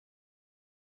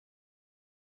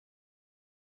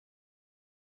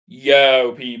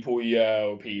Yo,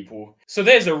 people. So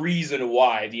there's a reason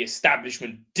why the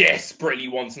establishment desperately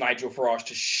wants Nigel Farage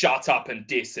to shut up and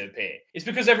disappear. It's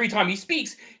because every time he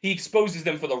speaks, he exposes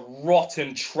them for the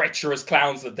rotten, treacherous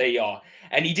clowns that they are.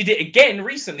 And he did it again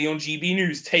recently on GB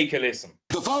News. Take a listen.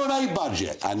 The foreign aid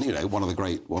budget, and you know, one of the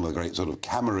great sort of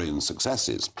Cameroon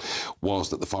successes was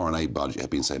that the foreign aid budget had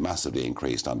been so massively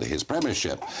increased under his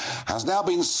premiership, has now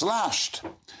been slashed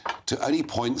to only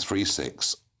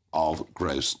 0.36 of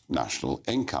gross national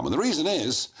income. And the reason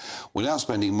is we're now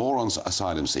spending more on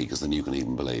asylum seekers than you can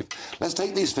even believe. Let's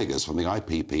take these figures from the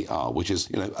IPPR, which is,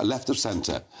 you know, a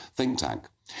left-of-centre think tank.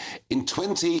 In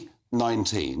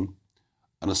 2019,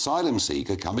 an asylum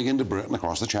seeker coming into Britain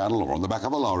across the Channel or on the back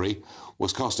of a lorry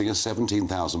was costing us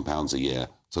 £17,000 a year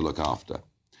to look after.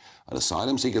 An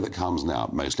asylum seeker that comes now,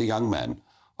 mostly young men,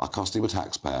 are costing the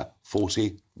taxpayer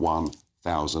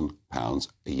 £41,000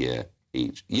 a year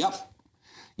each. Yep.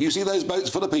 You see those boats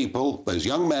full of people, those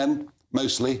young men,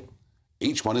 mostly,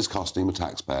 each one is costing the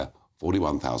taxpayer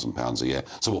 £41,000 a year.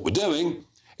 So what we're doing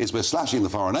is we're slashing the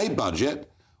foreign aid budget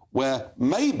where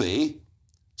maybe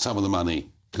some of the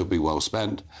money could be well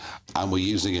spent, and we're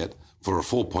using it for a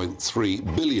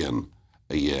 4.3 billion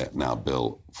a year now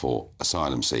bill for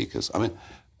asylum seekers. I mean,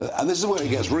 and this is where it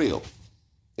gets real,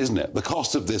 isn't it? The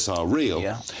costs of this are real.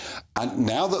 Yeah. And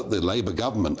now that the Labour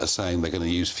government are saying they're going to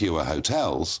use fewer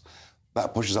hotels,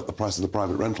 that pushes up the price of the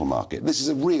private rental market. This is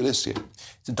a real issue.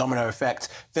 It's a domino effect.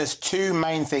 There's two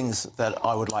main things that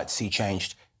I would like to see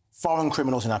changed. Foreign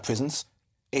criminals in our prisons.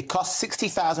 It costs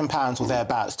 £60,000 or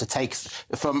thereabouts to take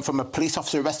from a police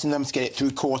officer arresting them to get it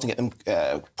through court and get them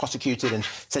prosecuted and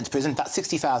sent to prison. That's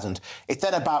 £60,000. It's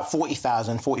then about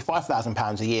 £40,000,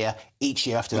 £45,000 a year each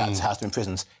year after that's housed in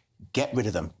prisons. Get rid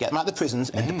of them. Get them out of the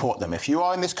prisons and deport them. If you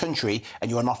are in this country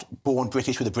and you are not born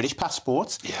British with a British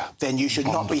passport, then you should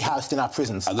not be housed in our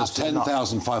prisons. And there's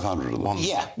 10,500 of them.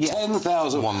 Yeah.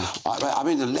 10,000. I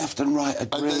mean, the left and right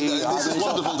agree. This is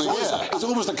wonderful to hear. It's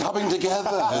almost a coming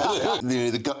together.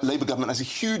 The Labour government has a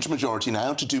huge majority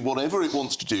now to do whatever it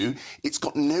wants to do. It's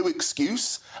got no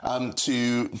excuse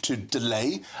to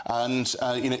delay. And,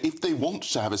 you know, if they want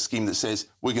to have a scheme that says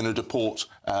we're going to deport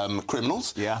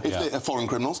criminals, foreign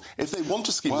criminals, if they want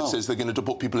a scheme that says they're going to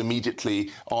deport people immediately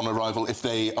on arrival if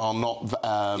they are not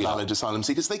valid asylum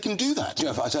seekers, they can do that.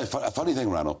 Jeff, I tell you a funny thing,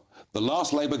 Ranald. The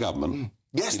last Labour government,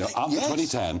 up to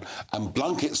 2010, and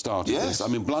Blunkett started this. I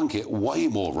mean, Blunkett, way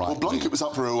more right. Well, Blunkett was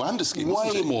up for a Rwanda scheme,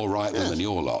 way more right than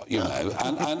your lot, you know.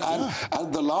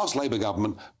 And the last Labour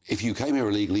government, if you came here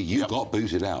illegally, you got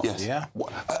booted out. Yes. Yeah.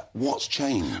 What's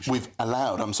changed? We've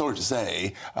allowed, I'm sorry to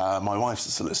say, my wife's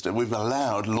a solicitor, we've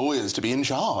allowed lawyers to be in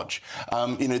charge.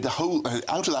 You know, the whole,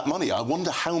 out of that money, I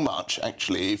wonder how much,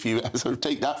 actually, if you sort of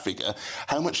take that figure,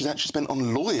 how much is actually spent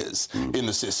on lawyers in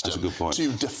the system. That's a good point.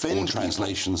 To defend all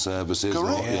translation services.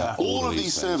 Correct. All of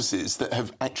these services that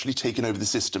have actually taken over the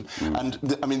system. And,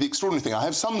 I mean, the extraordinary thing, I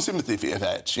have some sympathy for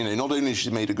Yvette. You know, not only has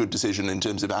she made a good decision in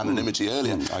terms of anonymity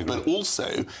earlier, but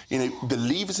also, you know, the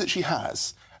levers that she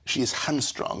is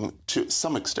hamstrung to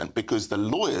some extent because the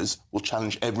lawyers will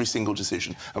challenge every single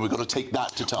decision, and we've got to take that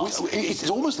to task. It's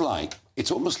almost like,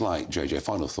 JJ,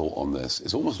 final thought on this,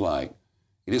 it's almost like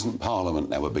it isn't Parliament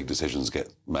now where big decisions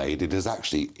get made. It is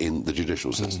actually in the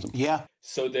judicial system. Yeah.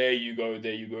 So there you go.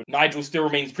 Nigel still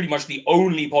remains pretty much the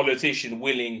only politician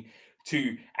willing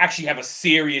to actually have a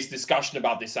serious discussion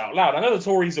about this out loud. I know the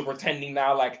Tories are pretending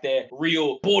now like they're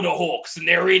real border hawks and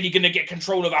they're really going to get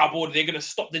control of our border. They're going to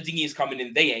stop the dinghies coming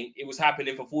in. They ain't. It was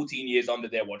happening for 14 years under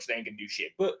their watch. They ain't going to do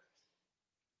shit. But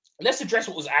let's address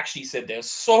what was actually said. There's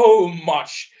so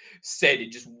much said in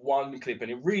just one clip,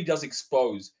 and it really does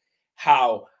expose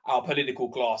how our political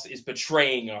class is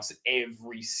betraying us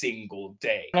every single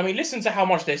day. I mean, listen to how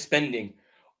much they're spending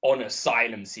on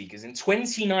asylum seekers. In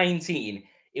 2019,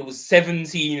 it was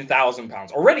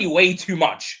 £17,000. Already way too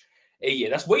much a year.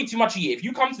 That's way too much a year. If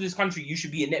you come to this country, you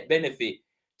should be a net benefit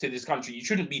to this country. You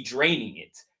shouldn't be draining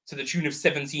it to the tune of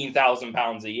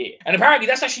 £17,000 a year. And apparently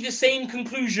that's actually the same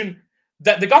conclusion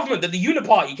that the government, that the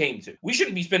Uniparty came to. We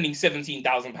shouldn't be spending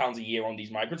 £17,000 a year on these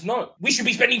migrants. No, we should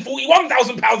be spending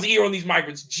 £41,000 a year on these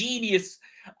migrants. Genius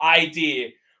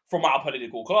idea from our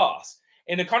political class.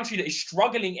 In a country that is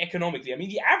struggling economically. I mean,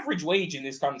 the average wage in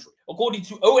this country, according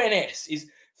to ONS, is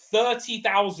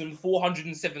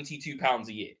 £30,472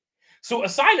 a year. So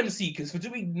asylum seekers, for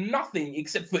doing nothing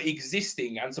except for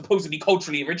existing and supposedly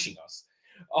culturally enriching us,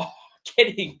 are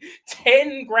getting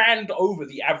 10 grand over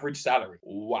the average salary.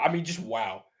 Wow. I mean, just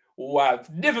wow. Wow.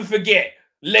 Never forget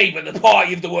Labour, the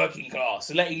party of the working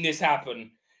class, letting this happen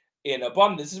in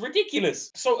abundance is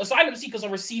ridiculous. So asylum seekers are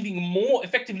receiving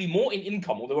effectively more in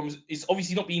income, although it's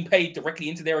obviously not being paid directly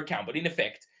into their account, but in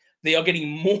effect, they are getting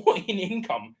more in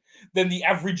income than the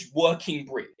average working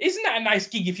Brit. Isn't that a nice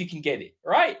gig if you can get it,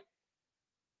 right?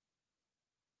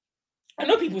 I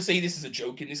know people say this is a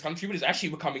joke in this country, but it's actually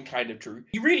becoming kind of true.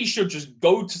 You really should just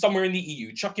go to somewhere in the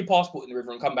EU, chuck your passport in the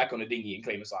river and come back on a dinghy and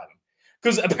claim asylum.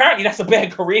 Because apparently that's a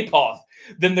better career path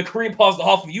than the career paths that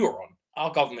half of you are on. Our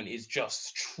government is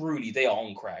just truly, they are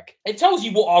on crack. It tells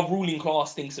you what our ruling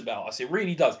class thinks about us. It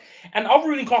really does. And our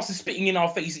ruling class is spitting in our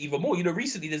face even more. You know,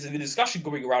 recently there's a discussion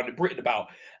going around in Britain about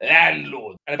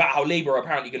landlords and about how Labour are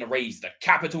apparently going to raise the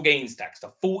capital gains tax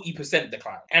to 40%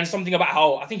 decline. And something about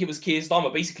how, I think it was Keir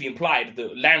Starmer basically implied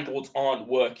that landlords aren't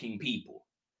working people.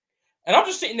 And I'm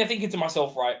just sitting there thinking to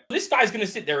myself, right, this guy's going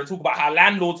to sit there and talk about how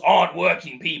landlords aren't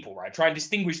working people, right? Try and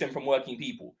distinguish them from working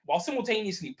people, while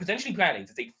simultaneously potentially planning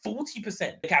to take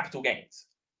 40% of capital gains.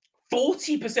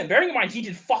 40%. Bearing in mind, he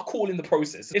did fuck all in the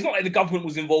process. It's not like the government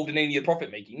was involved in any of the profit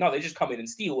making. No, they just come in and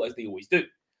steal as they always do.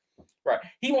 Right?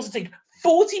 He wants to take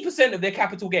 40% of their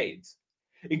capital gains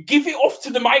and give it off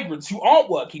to the migrants who aren't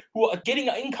working, who are getting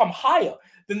an income higher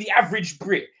than the average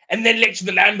Brit, and then lecture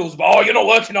the landlords about, oh, you're not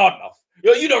working hard enough.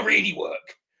 You don't really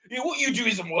work. What you do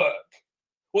isn't work.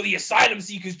 What the asylum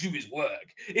seekers do is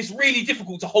work. It's really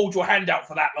difficult to hold your hand out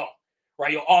for that long,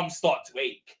 right? Your arms start to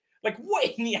ache. Like, what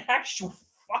in the actual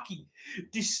fucking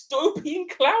dystopian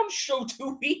clown show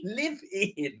do we live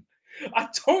in? I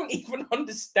don't even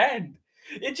understand.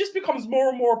 It just becomes more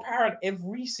and more apparent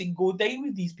every single day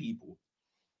with these people.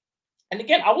 And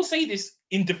again, I will say this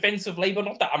in defense of Labour,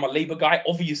 not that I'm a Labour guy,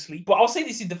 obviously, but I'll say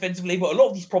this in defense of Labour. A lot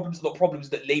of these problems are not problems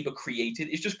that Labour created.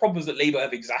 It's just problems that Labour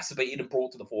have exacerbated and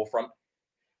brought to the forefront.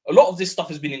 A lot of this stuff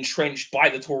has been entrenched by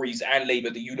the Tories and Labour,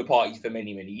 the Uniparty, for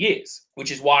many, many years,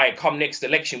 which is why come next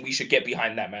election, we should get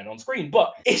behind that man on screen.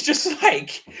 But it's just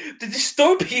like the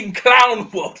dystopian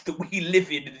clown world that we live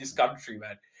in this country,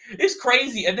 man. It's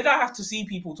crazy. And then I have to see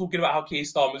people talking about how Keir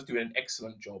Starmer's doing an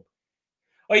excellent job.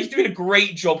 Oh, he's doing a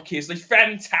great job, Keir. Like,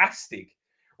 fantastic.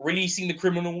 Releasing the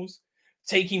criminals,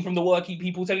 taking from the working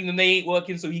people, telling them they ain't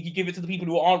working so he can give it to the people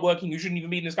who aren't working, who shouldn't even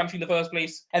be in this country in the first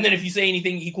place. And then if you say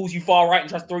anything, he calls you far right and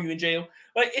tries to throw you in jail.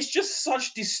 Like, it's just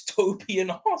such dystopian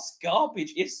ass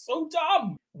garbage. It's so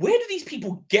dumb. Where do these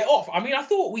people get off? I mean, I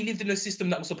thought we lived in a system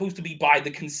that was supposed to be by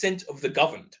the consent of the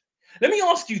governed. Let me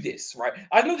ask you this, right?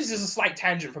 I know this is a slight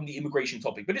tangent from the immigration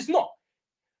topic, but it's not,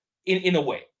 in a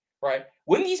way. Right?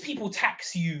 When these people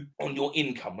tax you on your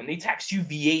income, when they tax you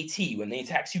VAT, when they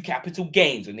tax you capital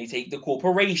gains, when they take the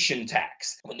corporation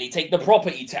tax, when they take the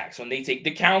property tax, when they take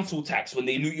the council tax, when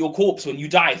they loot your corpse when you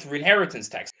die through inheritance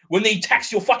tax, when they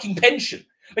tax your fucking pension,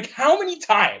 like, how many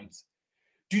times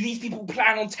do these people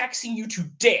plan on taxing you to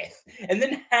death and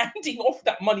then handing off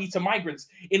that money to migrants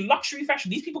in luxury fashion?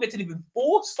 These people get to live in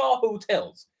 4-star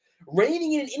hotels,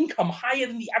 reigning in an income higher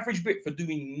than the average Brit for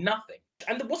doing nothing.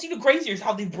 And what's even crazier is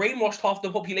how they've brainwashed half the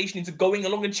population into going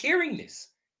along and cheering this.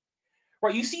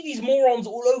 Right? You see these morons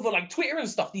all over like Twitter and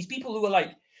stuff. These people who are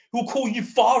like, who call you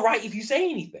far right if you say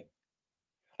anything.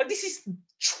 Like, this is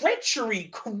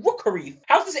treachery, crookery.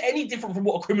 How's this any different from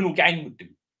what a criminal gang would do?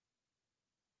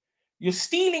 You're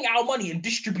stealing our money and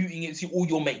distributing it to all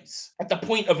your mates at the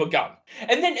point of a gun.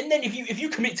 And then if you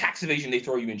commit tax evasion, they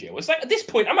throw you in jail. It's like, at this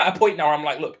point, I'm at a point now where I'm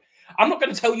like, look, I'm not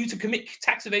going to tell you to commit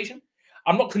tax evasion.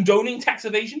 I'm not condoning tax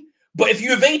evasion, but if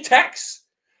you evade tax,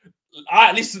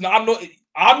 listen, I'm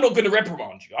not going to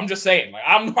reprimand you. I'm just saying, like,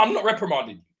 I'm not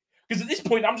reprimanding you, because at this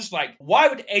point, I'm just like, why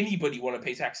would anybody want to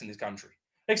pay tax in this country?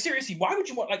 Like, seriously, why would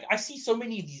you want? Like, I see so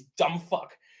many of these dumb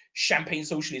fuck champagne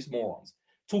socialist morons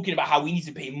talking about how we need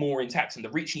to pay more in tax and the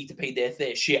rich need to pay their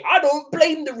fair share. I don't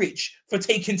blame the rich for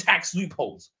taking tax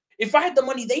loopholes. If I had the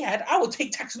money they had, I would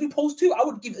take tax loopholes too. I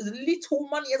would give as little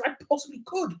money as I possibly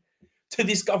could to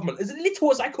this government, as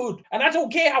little as I could. And I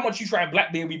don't care how much you try and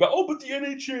blackmail me, but, oh, but the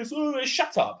NHS, oh,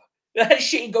 shut up. That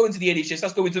shit ain't going to the NHS,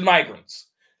 that's going to the migrants.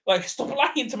 Like, stop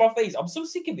lying to my face. I'm so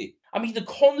sick of it. I mean, the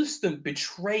constant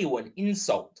betrayal and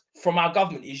insult from our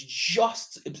government is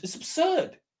just, it's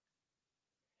absurd.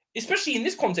 Especially in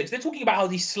this context, they're talking about how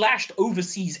they slashed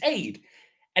overseas aid,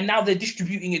 and now they're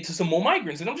distributing it to some more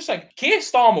migrants. And I'm just like, Keir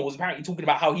Starmer was apparently talking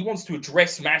about how he wants to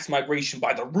address mass migration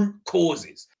by the root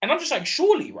causes. And I'm just like,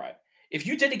 surely, right? If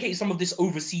you dedicate some of this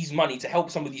overseas money to help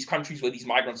some of these countries where these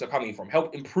migrants are coming from,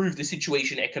 help improve the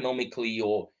situation economically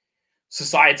or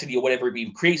societally or whatever it be,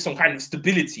 create some kind of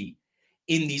stability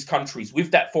in these countries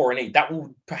with that foreign aid, that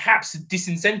will perhaps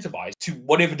disincentivize, to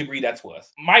whatever degree that's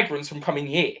worth, migrants from coming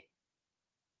here.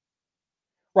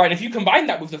 Right, if you combine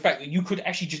that with the fact that you could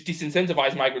actually just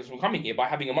disincentivize migrants from coming here by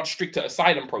having a much stricter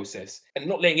asylum process and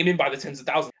not letting them in by the tens of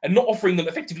thousands and not offering them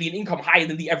effectively an income higher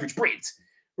than the average Brit,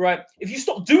 right? If you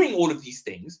stop doing all of these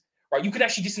things, right? You could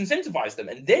actually disincentivize them,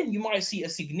 and then you might see a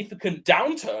significant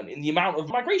downturn in the amount of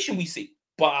migration we see.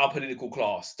 But our political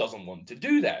class doesn't want to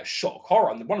do that. Shock,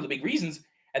 horror. And one of the big reasons,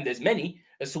 and there's many,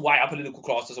 as to why our political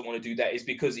class doesn't want to do that is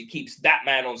because it keeps that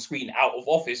man on screen out of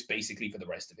office basically for the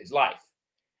rest of his life.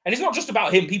 And it's not just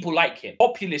about him. People like him.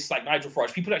 Populists like Nigel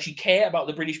Farage, people actually care about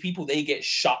the British people. They get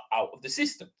shut out of the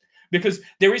system because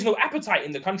there is no appetite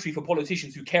in the country for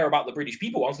politicians who care about the British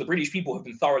people once the British people have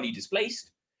been thoroughly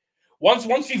displaced. Once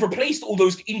we've replaced all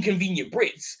those inconvenient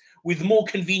Brits with more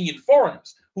convenient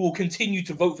foreigners who will continue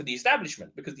to vote for the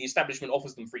establishment because the establishment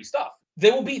offers them free stuff,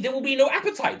 there will be no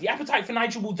appetite. The appetite for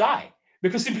Nigel will die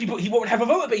because simply put, he won't have a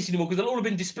voter base anymore because they'll all have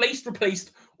been displaced,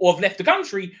 replaced, or have left the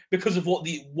country because of what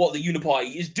the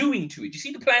Uniparty is doing to it. Do you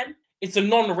see the plan? It's a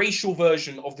non-racial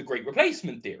version of the Great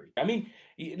Replacement theory. I mean,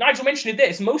 Nigel mentioned it there.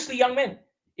 It's mostly young men.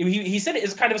 He said it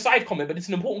as kind of a side comment, but it's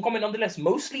an important comment nonetheless.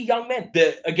 Mostly young men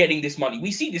that are getting this money.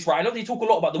 We see this, right? I know they talk a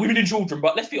lot about the women and children,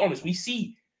 but let's be honest. We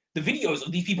see the videos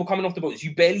of these people coming off the boats.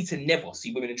 You barely to never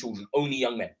see women and children, only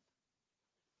young men.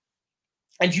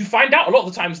 And you find out a lot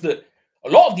of the times that a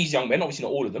lot of these young men, obviously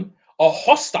not all of them, are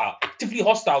hostile, actively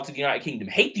hostile to the United Kingdom,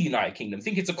 hate the United Kingdom,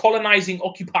 think it's a colonizing,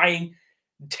 occupying,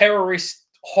 terrorist,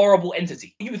 horrible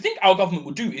entity. What you would think our government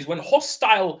would do is when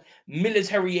hostile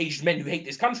military-aged men who hate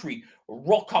this country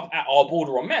rock up at our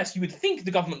border en masse, you would think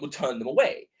the government would turn them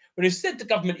away. But instead, the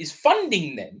government is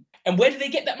funding them. And where do they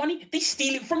get that money? They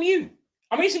steal it from you.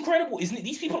 I mean, it's incredible, isn't it?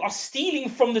 These people are stealing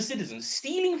from the citizens,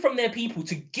 stealing from their people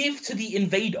to give to the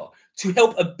invader to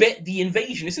help abet the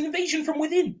invasion. It's an invasion from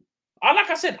within.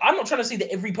 Like I said, I'm not trying to say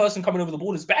that every person coming over the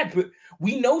border is bad, but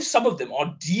we know some of them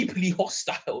are deeply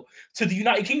hostile to the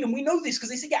United Kingdom. We know this because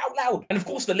they say it out loud. And of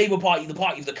course, the Labour Party, the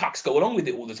party of the cucks, go along with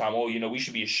it all the time. Oh, you know, we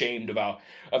should be ashamed of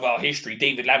our history.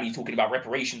 David Lammy talking about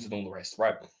reparations and all the rest,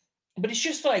 right? But it's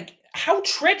just like, how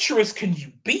treacherous can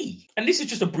you be? And this is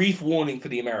just a brief warning for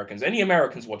the Americans. Any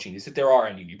Americans watching this, if there are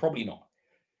any of you, probably not.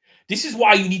 This is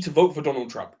why you need to vote for Donald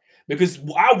Trump. Because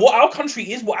what our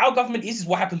country is, what our government is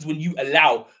what happens when you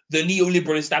allow the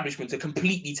neoliberal establishment to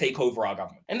completely take over our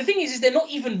government. And the thing is they're not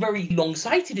even very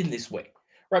long-sighted in this way,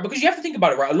 right? Because you have to think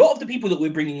about it, right? A lot of the people that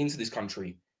we're bringing into this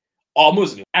country are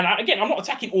Muslim. And again, I'm not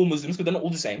attacking all Muslims because they're not all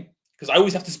the same. Because I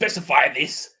always have to specify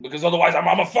this, because otherwise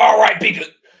I'm a far-right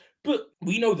bigot. But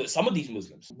we know that some of these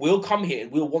Muslims will come here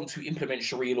and will want to implement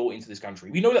Sharia law into this country.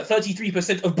 We know that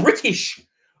 33% of British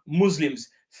Muslims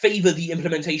favor the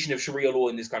implementation of Sharia law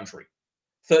in this country.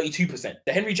 32%.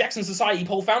 The Henry Jackson Society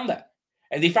poll found that.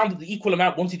 And they found that the equal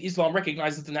amount wanted Islam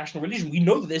recognized as the national religion. We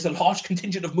know that there's a large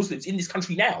contingent of Muslims in this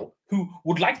country now who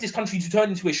would like this country to turn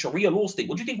into a Sharia law state.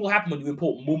 What do you think will happen when you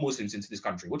import more Muslims into this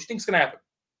country? What do you think is going to happen?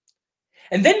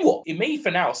 And then what? It may for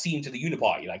now seem to the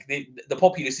Uniparty like the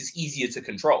populace is easier to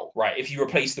control, right? If you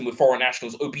replace them with foreign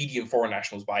nationals, obedient foreign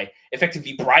nationals, by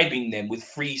effectively bribing them with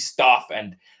free stuff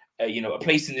and a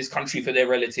place in this country for their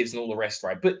relatives and all the rest,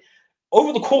 right? But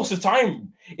over the course of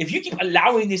time, if you keep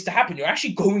allowing this to happen, you're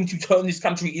actually going to turn this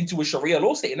country into a Sharia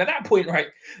law state. And at that point, right,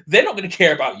 they're not going to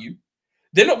care about you.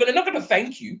 They're not going to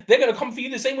thank you. They're going to come for you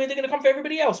the same way they're going to come for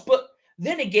everybody else. But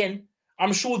then again,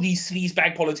 I'm sure these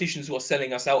sleazebag politicians who are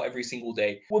selling us out every single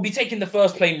day will be taking the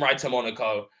first plane ride to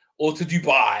Monaco or to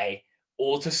Dubai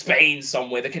or to Spain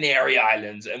somewhere, the Canary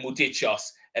Islands, and will ditch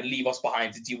us and leave us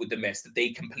behind to deal with the mess that they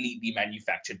completely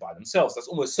manufactured by themselves. That's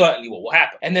almost certainly what will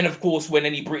happen. And then, of course, when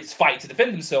any Brits fight to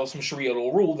defend themselves from Sharia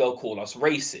law rule, they'll call us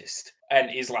racist and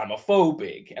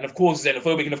Islamophobic and, of course,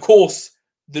 xenophobic. And, of course,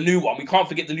 the new one, we can't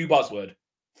forget the new buzzword,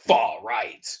 far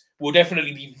right. We'll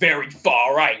definitely be very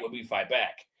far right when we fight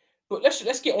back. But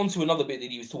let's get on to another bit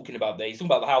that he was talking about there. He's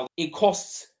talking about how it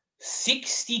costs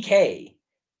 60K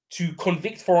to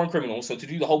convict foreign criminals, so to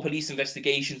do the whole police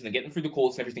investigations and get them through the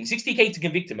courts and everything. 60K to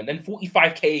convict them, and then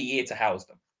 45K a year to house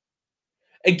them.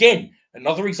 Again,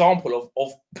 another example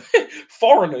of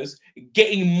foreigners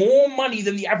getting more money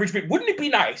than the average Brit. Wouldn't it be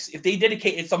nice if they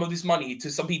dedicated some of this money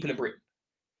to some people in Britain?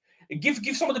 Give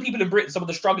some of the people in Britain, some of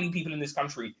the struggling people in this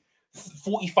country,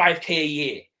 45K a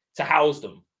year to house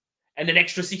them, and an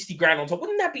extra 60 grand on top.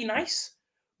 Wouldn't that be nice?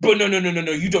 But no,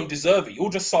 you don't deserve it. You're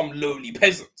just some lowly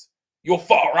peasant. You're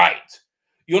far right.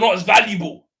 You're not as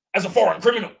valuable as a foreign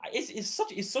criminal.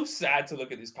 It's so sad to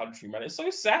look at this country, man. It's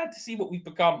so sad to see what we've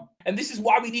become. And this is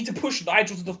why we need to push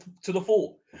Nigel to the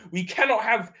fore. We cannot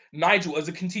have Nigel as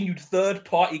a continued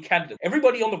third-party candidate.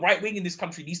 Everybody on the right wing in this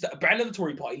country needs to abandon the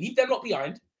Tory party, leave them lot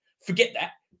behind, forget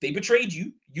that. They betrayed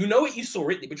you. You know it, you saw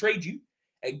it. They betrayed you.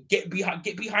 and get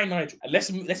behind Nigel. And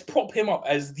let's prop him up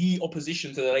as the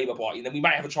opposition to the Labour Party, and then we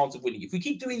might have a chance of winning. If we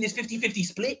keep doing this 50-50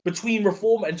 split between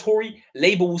Reform and Tory,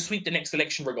 Labour will sweep the next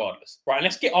election regardless. Right, and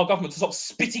let's get our government to stop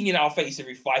spitting in our face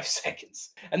every 5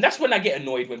 seconds. And that's when I get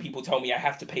annoyed when people tell me I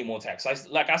have to pay more tax.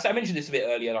 I mentioned this a bit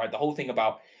earlier, like the whole thing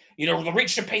about, you know, the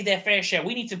rich should pay their fair share.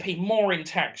 We need to pay more in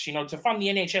tax, you know, to fund the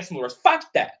NHS and all the rest.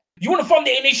 Fuck that. You want to fund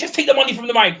the NHS? Take the money from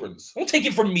the migrants. Don't take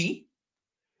it from me.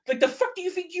 Like, the fuck do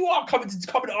you think you are coming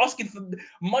asking for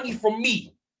money from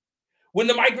me? When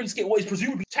the migrants get what is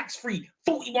presumably tax-free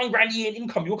 41 grand a year in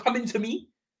income, you're coming to me?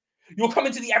 You're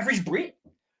coming to the average Brit?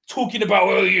 Talking about,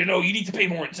 oh, you know, you need to pay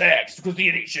more in tax because the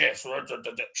NHS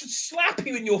should slap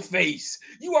you in your face.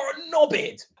 You are a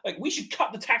knobhead. Like, we should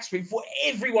cut the tax rate for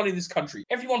everyone in this country.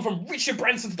 Everyone from Richard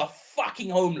Branson to the fucking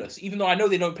homeless. Even though I know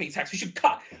they don't pay tax, we should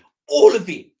cut all of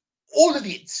it. All of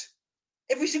it.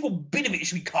 Every single bit of it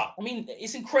should be cut. I mean,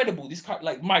 it's incredible. This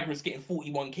like migrants getting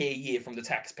 41k a year from the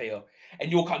taxpayer,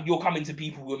 and you're coming to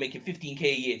people who are making 15k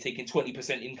a year, taking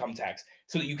 20% income tax,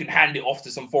 so that you can hand it off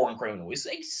to some foreign criminal.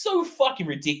 It's so fucking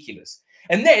ridiculous.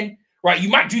 And then, right, you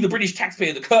might do the British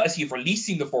taxpayer the courtesy of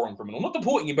releasing the foreign criminal, not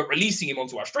deporting him, but releasing him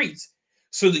onto our streets,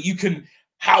 so that you can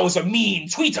house a mean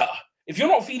tweeter. If you're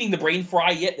not feeling the brain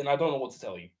fry yet, then I don't know what to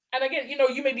tell you. And again, you know,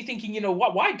 you may be thinking, you know,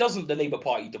 why doesn't the Labour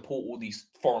Party deport all these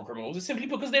foreign criminals? It's simply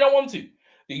because they don't want to.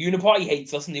 The Uniparty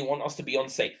hates us and they want us to be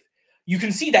unsafe. You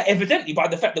can see that evidently by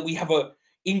the fact that we have a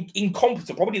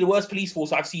incompetent, probably the worst police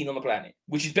force I've seen on the planet,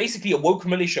 which is basically a woke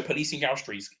militia policing our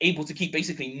streets, able to keep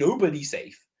basically nobody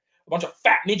safe. A bunch of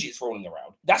fat midgets rolling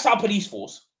around. That's our police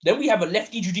force. Then we have a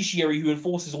lefty judiciary who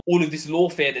enforces all of this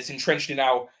lawfare that's entrenched in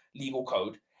our legal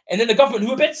code. And then the government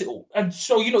who abets it all. And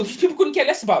so, you know, these people couldn't care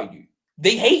less about you.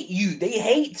 They hate you. They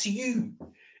hate you.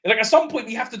 And like, at some point,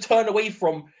 we have to turn away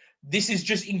from this is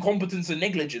just incompetence and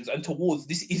negligence and towards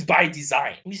this is by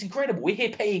design. And it's incredible. We're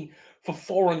here paying for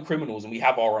foreign criminals, and we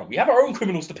have our own. We have our own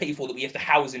criminals to pay for that we have to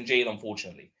house in jail,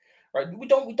 unfortunately. Right? We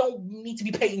don't need to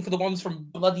be paying for the ones from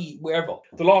bloody wherever.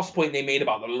 The last point they made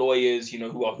about the lawyers, you know,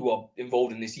 who are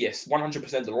involved in this, yes,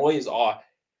 100% the lawyers are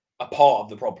a part of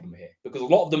the problem here, because a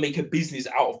lot of them make a business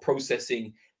out of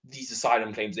processing these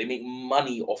asylum claims. They make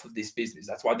money off of this business.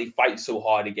 That's why they fight so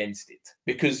hard against it.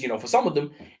 Because, you know, for some of them,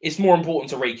 it's more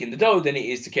important to rake in the dough than it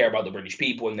is to care about the British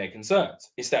people and their concerns.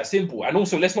 It's that simple. And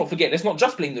also, let's not forget, let's not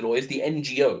just blame the lawyers, the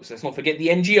NGOs. Let's not forget the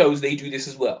NGOs, they do this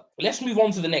as well. Let's move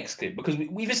on to the next clip, because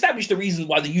we've established the reasons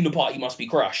why the Uniparty must be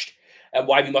crushed and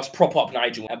why we must prop up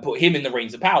Nigel and put him in the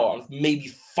reins of power. And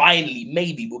maybe, finally,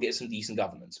 maybe we'll get some decent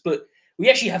governance. But we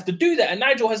actually have to do that. And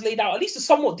Nigel has laid out at least a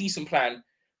somewhat decent plan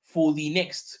for the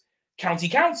next county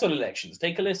council elections.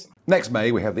 Take a listen. Next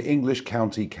May, we have the English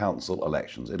County Council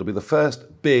elections. It'll be the first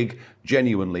big,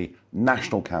 genuinely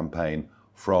national campaign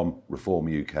from Reform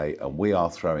UK, and we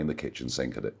are throwing the kitchen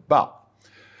sink at it. But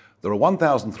there are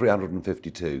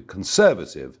 1,352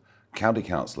 Conservative county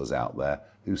councillors out there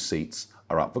whose seats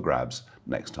are up for grabs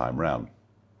next time round.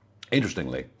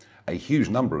 Interestingly, a huge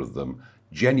number of them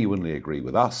genuinely agree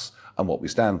with us and what we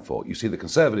stand for. You see, the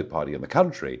Conservative Party in the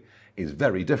country is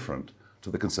very different to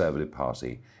the Conservative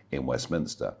Party in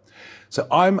Westminster. So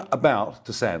I'm about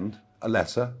to send a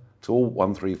letter to all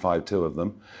 1,352 of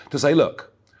them to say,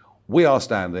 look, we are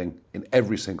standing in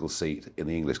every single seat in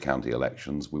the English county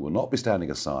elections. We will not be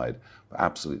standing aside for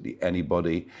absolutely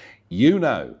anybody. You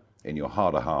know in your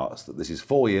heart of hearts that this is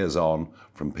 4 years on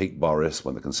from peak Boris,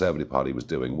 when the Conservative Party was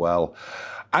doing well.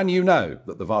 And you know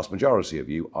that the vast majority of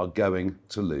you are going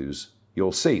to lose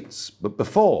your seats. But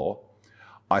before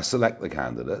I select the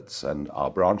candidates, and our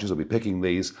branches will be picking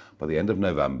these by the end of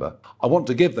November, I want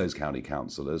to give those county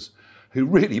councillors who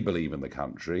really believe in the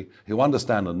country, who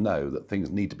understand and know that things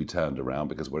need to be turned around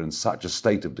because we're in such a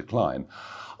state of decline,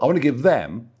 I want to give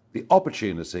them the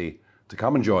opportunity to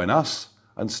come and join us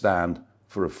and stand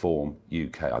for Reform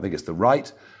UK. I think it's the right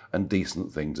and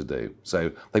decent thing to do. So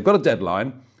they've got a deadline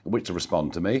in which to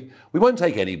respond to me. We won't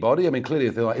take anybody. I mean, clearly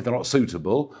if they're not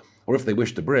suitable, or if they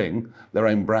wish to bring their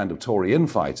own brand of Tory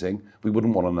infighting, we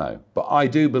wouldn't want to know. But I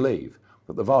do believe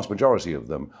that the vast majority of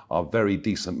them are very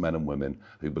decent men and women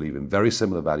who believe in very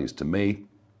similar values to me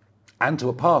and to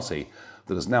a party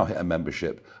that has now hit a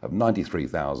membership of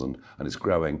 93,000 and is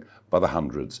growing by the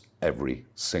hundreds every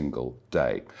single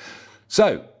day.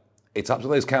 So it's up to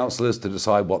those councillors to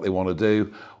decide what they want to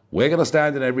do. We're going to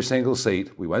stand in every single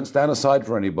seat. We won't stand aside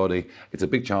for anybody. It's a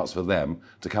big chance for them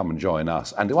to come and join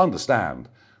us and to understand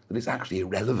that it's actually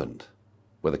irrelevant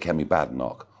whether Kemi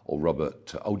Badenoch or Robert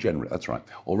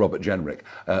Jenrick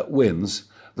wins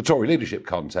the Tory leadership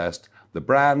contest. The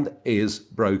brand is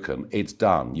broken. It's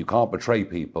done. You can't betray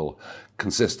people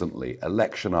consistently,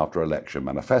 election after election,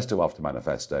 manifesto after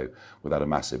manifesto, without a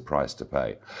massive price to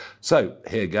pay. So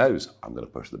here goes. I'm going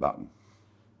to push the button.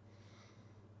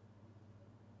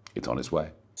 It's on its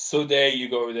way. So there you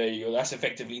go, there you go. That's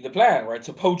effectively the plan, right?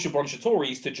 To poach a bunch of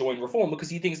Tories to join Reform, because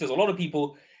he thinks there's a lot of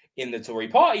people in the Tory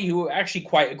party who actually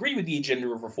quite agree with the agenda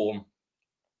of Reform,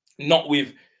 not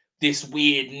with this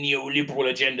weird neoliberal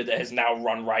agenda that has now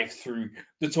run rife through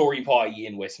the Tory party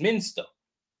in Westminster.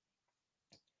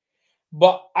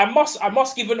 But I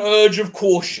must give an urge of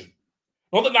caution.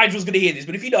 Not that Nigel's going to hear this,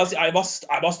 but if he does, I must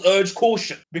urge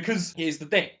caution. Because here's the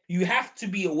thing. You have to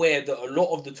be aware that a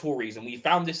lot of the Tories, and we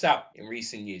found this out in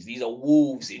recent years, these are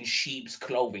wolves in sheep's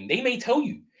clothing. They may tell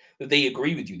you that they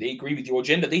agree with you. They agree with your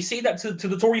agenda. They say that to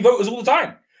the Tory voters all the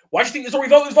time. Why do you think the Tory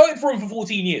voters voted for him for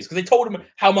 14 years? Because they told him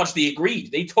how much they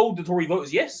agreed. They told the Tory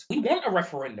voters, yes, we want a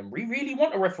referendum. We really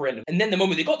want a referendum. And then the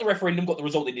moment they got the referendum, got the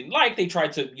result they didn't like, they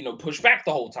tried to, push back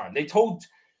the whole time. They told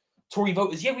Tory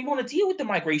voters, yeah, we want to deal with the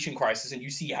migration crisis, and you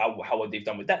see how they've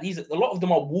done with that. A lot of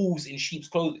them are wolves in sheep's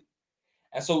clothing.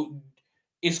 And so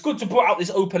it's good to put out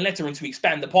this open letter and to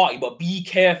expand the party, but be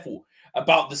careful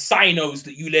about the sinos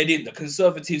that you let in, the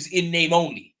Conservatives in name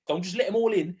only. Don't just let them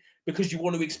all in because you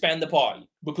want to expand the party,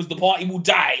 because the party will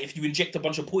die if you inject a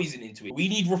bunch of poison into it. We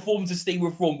need Reform to stay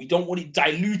Reform. We don't want it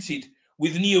diluted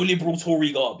with neoliberal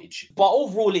Tory garbage. But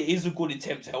overall, it is a good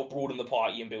attempt to help broaden the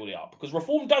party and build it up, because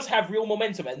Reform does have real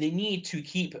momentum and they need to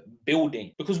keep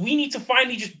building, because we need to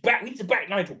finally back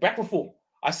Nigel, back Reform.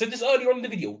 I said this earlier on in the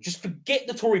video. Just forget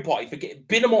the Tory party,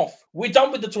 bin them off. We're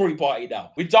done with the Tory party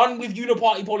now. We're done with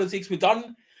Uniparty politics. We're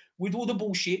done with all the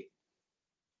bullshit.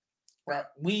 Right?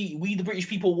 We the British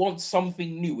people want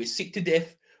something new. We're sick to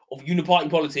death of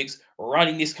Uniparty politics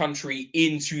running this country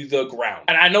into the ground.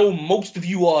 And I know most of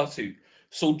you are too.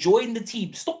 So join the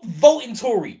team. Stop voting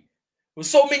Tory. There's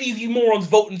so many of you morons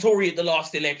voting Tory at the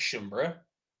last election, bruh.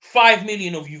 5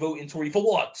 million of you voting Tory. For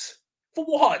what? For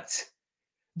what?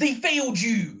 They failed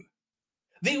you.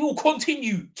 They will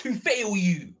continue to fail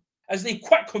you, as they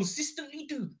quite consistently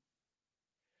do.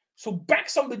 So back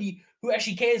somebody who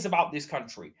actually cares about this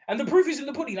country. And the proof is in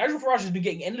the pudding. Nigel Farage has been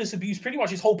getting endless abuse pretty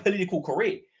much his whole political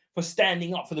career for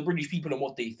standing up for the British people and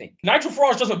what they think. Nigel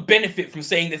Farage doesn't benefit from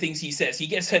saying the things he says. He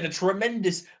gets a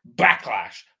tremendous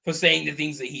backlash for saying the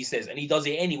things that he says, and he does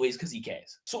it anyways because he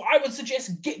cares. So I would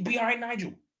suggest get behind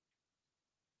Nigel.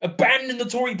 Abandon the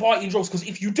Tory party in droves, because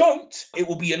if you don't, it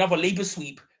will be another Labour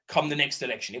sweep come the next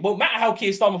election. It won't matter how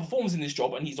Keir Starmer performs in this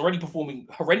job, and he's already performing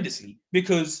horrendously,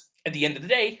 because at the end of the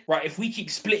day, right, if we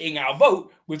keep splitting our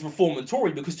vote with Reform and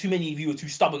Tory because too many of you are too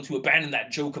stubborn to abandon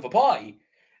that joke of a party,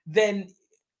 then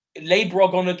Labour are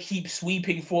going to keep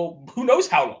sweeping for who knows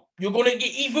how long. You're going to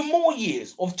get even more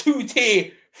years of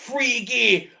two-tier,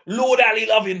 three-gear, Lord Ali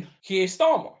loving Keir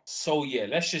Starmer. So yeah,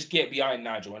 let's just get behind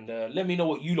Nigel, and let me know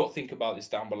what you lot think about this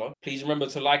down below. Please remember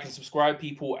to like and subscribe,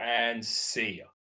 people, and see ya.